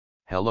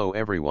Hello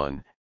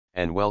everyone,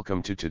 and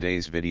welcome to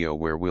today's video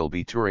where we'll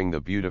be touring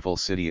the beautiful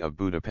city of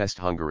Budapest,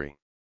 Hungary.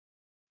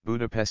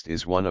 Budapest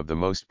is one of the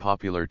most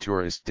popular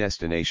tourist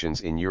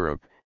destinations in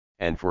Europe,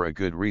 and for a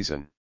good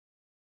reason.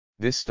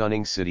 This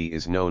stunning city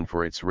is known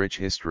for its rich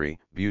history,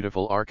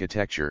 beautiful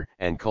architecture,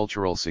 and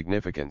cultural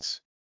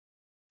significance.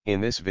 In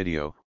this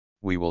video,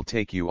 we will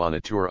take you on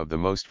a tour of the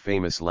most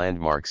famous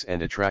landmarks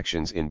and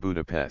attractions in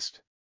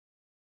Budapest.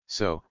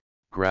 So,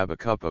 grab a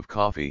cup of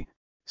coffee,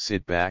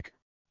 sit back,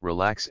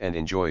 relax and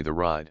enjoy the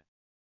ride.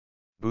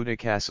 Buda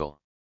Castle.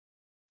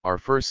 Our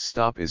first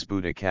stop is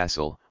Buda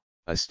Castle,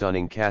 a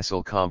stunning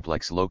castle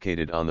complex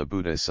located on the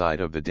Buda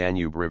side of the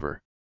Danube River.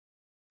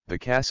 The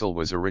castle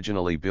was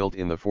originally built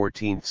in the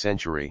 14th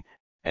century,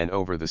 and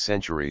over the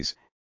centuries,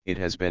 it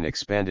has been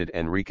expanded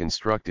and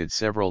reconstructed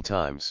several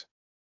times.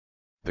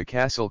 The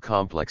castle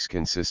complex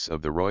consists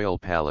of the Royal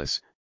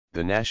Palace,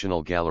 the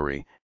National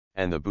Gallery,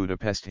 and the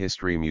Budapest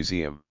History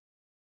Museum.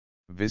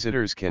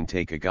 Visitors can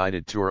take a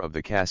guided tour of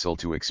the castle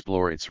to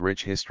explore its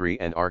rich history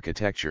and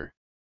architecture.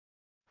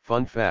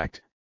 Fun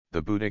fact,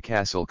 the Buda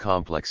Castle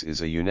complex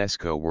is a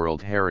UNESCO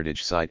World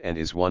Heritage Site and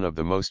is one of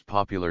the most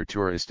popular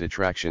tourist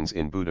attractions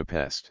in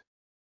Budapest.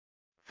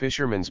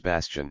 Fisherman's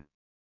Bastion.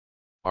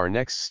 Our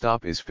next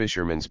stop is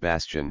Fisherman's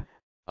Bastion,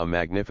 a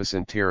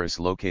magnificent terrace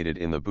located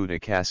in the Buda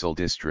Castle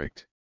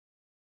district.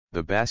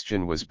 The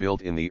bastion was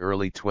built in the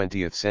early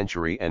 20th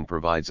century and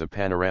provides a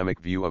panoramic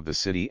view of the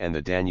city and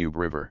the Danube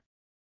River.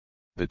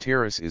 The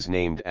terrace is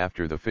named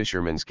after the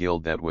Fishermen's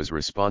Guild that was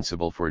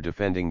responsible for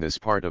defending this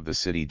part of the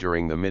city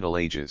during the Middle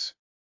Ages.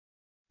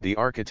 The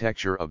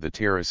architecture of the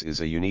terrace is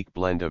a unique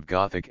blend of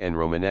Gothic and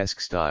Romanesque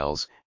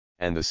styles,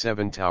 and the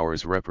 7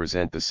 towers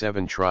represent the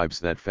 7 tribes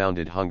that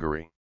founded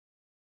Hungary.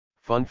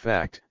 Fun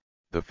fact,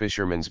 the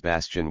Fisherman's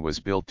Bastion was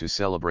built to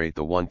celebrate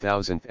the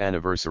 1000th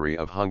anniversary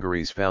of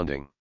Hungary's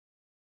founding.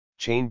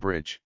 Chain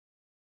Bridge.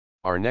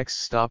 Our next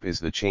stop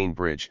is the Chain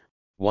Bridge,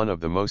 one of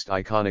the most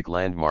iconic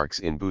landmarks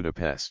in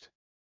Budapest.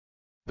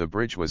 The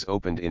bridge was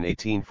opened in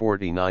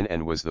 1849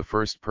 and was the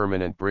first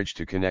permanent bridge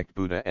to connect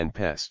Buda and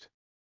Pest.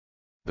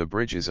 The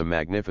bridge is a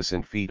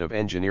magnificent feat of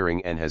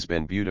engineering and has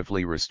been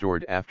beautifully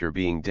restored after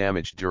being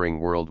damaged during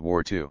World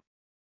War II.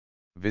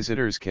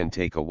 Visitors can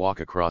take a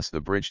walk across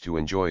the bridge to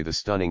enjoy the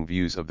stunning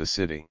views of the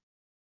city.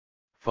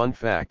 Fun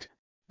fact,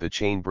 the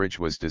Chain Bridge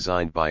was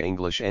designed by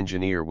English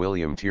engineer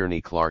William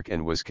Tierney Clark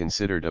and was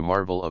considered a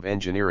marvel of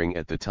engineering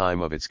at the time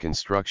of its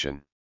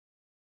construction.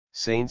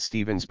 St.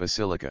 Stephen's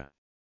Basilica.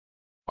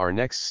 Our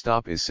next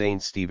stop is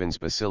St. Stephen's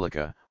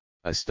Basilica,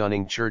 a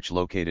stunning church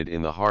located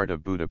in the heart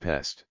of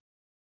Budapest.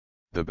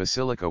 The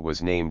basilica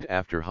was named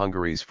after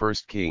Hungary's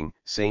first king,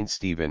 St.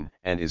 Stephen,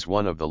 and is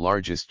one of the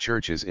largest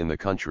churches in the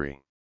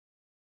country.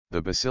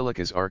 The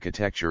basilica's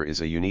architecture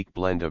is a unique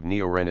blend of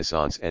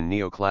neo-Renaissance and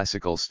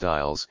neoclassical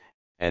styles,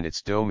 and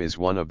its dome is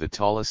one of the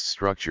tallest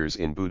structures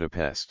in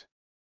Budapest.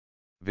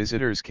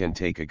 Visitors can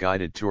take a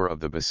guided tour of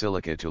the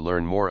basilica to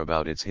learn more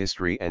about its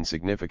history and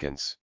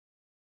significance.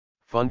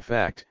 Fun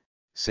fact,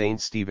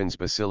 St. Stephen's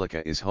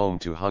Basilica is home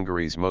to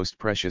Hungary's most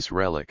precious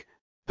relic,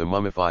 the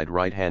mummified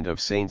right hand of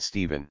St.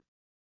 Stephen.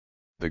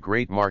 The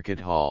Great Market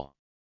Hall.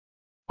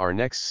 Our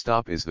next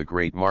stop is the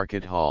Great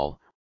Market Hall,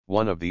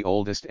 one of the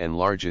oldest and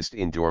largest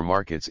indoor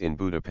markets in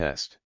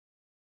Budapest.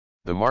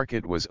 The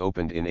market was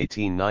opened in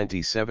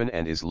 1897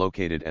 and is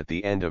located at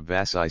the end of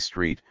Vasai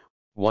Street,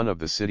 one of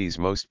the city's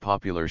most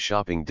popular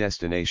shopping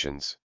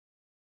destinations.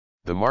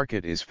 The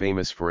market is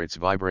famous for its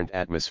vibrant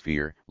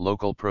atmosphere,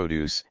 local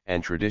produce,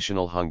 and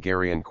traditional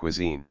Hungarian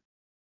cuisine.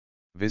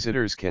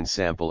 Visitors can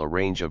sample a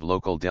range of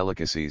local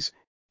delicacies,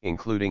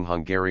 including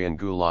Hungarian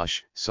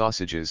goulash,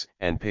 sausages,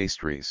 and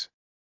pastries.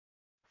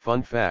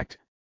 Fun fact,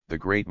 the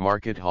Great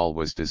Market Hall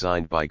was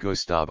designed by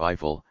Gustav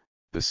Eiffel,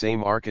 the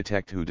same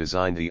architect who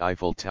designed the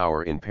Eiffel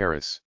Tower in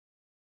Paris.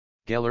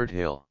 Gellert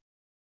Hill.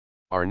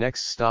 Our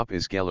next stop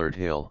is Gellert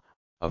Hill,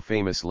 a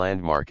famous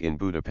landmark in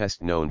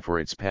Budapest known for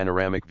its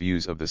panoramic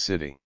views of the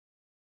city.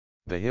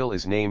 The hill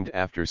is named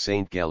after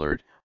Saint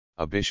Gellert,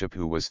 a bishop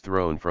who was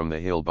thrown from the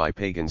hill by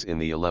pagans in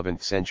the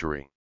 11th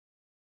century.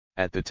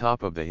 At the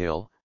top of the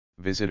hill,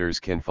 visitors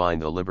can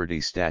find the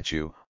Liberty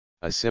Statue,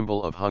 a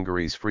symbol of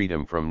Hungary's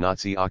freedom from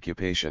Nazi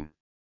occupation.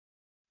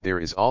 There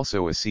is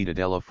also a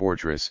Cittadella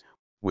fortress,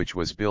 which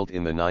was built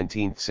in the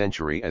 19th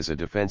century as a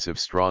defensive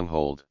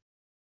stronghold.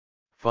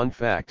 Fun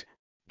fact,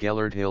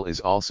 Gellert Hill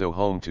is also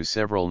home to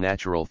several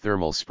natural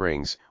thermal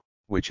springs,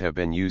 which have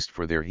been used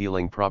for their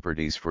healing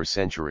properties for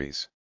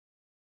centuries.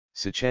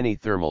 Széchenyi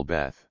Thermal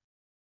Bath.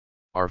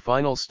 Our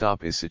final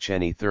stop is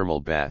Széchenyi Thermal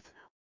Bath,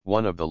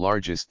 one of the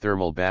largest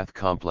thermal bath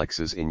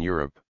complexes in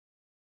Europe.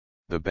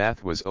 The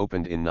bath was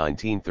opened in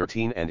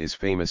 1913 and is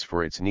famous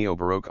for its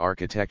neo-Baroque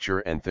architecture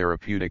and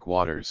therapeutic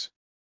waters.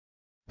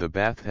 The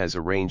bath has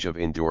a range of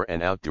indoor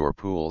and outdoor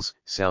pools,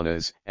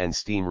 saunas, and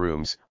steam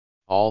rooms,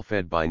 all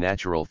fed by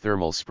natural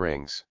thermal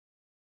springs.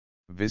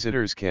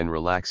 Visitors can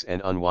relax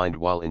and unwind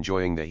while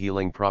enjoying the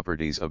healing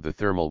properties of the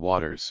thermal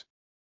waters.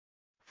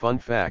 Fun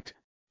fact,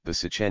 the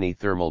Széchenyi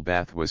thermal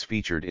bath was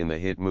featured in the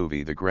hit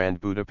movie The Grand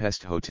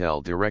Budapest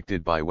Hotel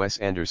directed by Wes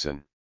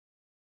Anderson.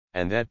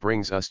 And that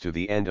brings us to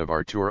the end of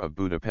our tour of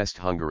Budapest,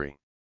 Hungary.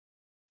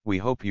 We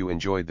hope you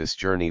enjoyed this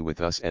journey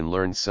with us and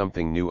learned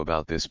something new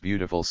about this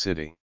beautiful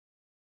city.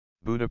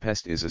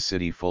 Budapest is a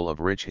city full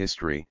of rich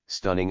history,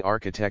 stunning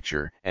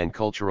architecture, and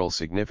cultural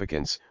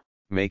significance,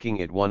 making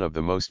it one of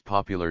the most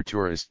popular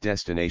tourist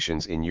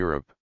destinations in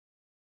Europe.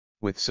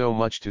 With so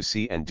much to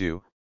see and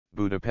do,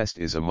 Budapest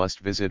is a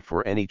must-visit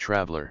for any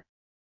traveler.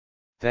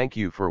 Thank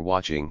you for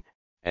watching,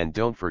 and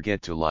don't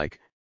forget to like,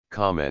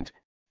 comment,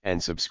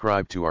 and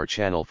subscribe to our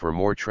channel for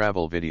more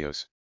travel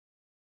videos.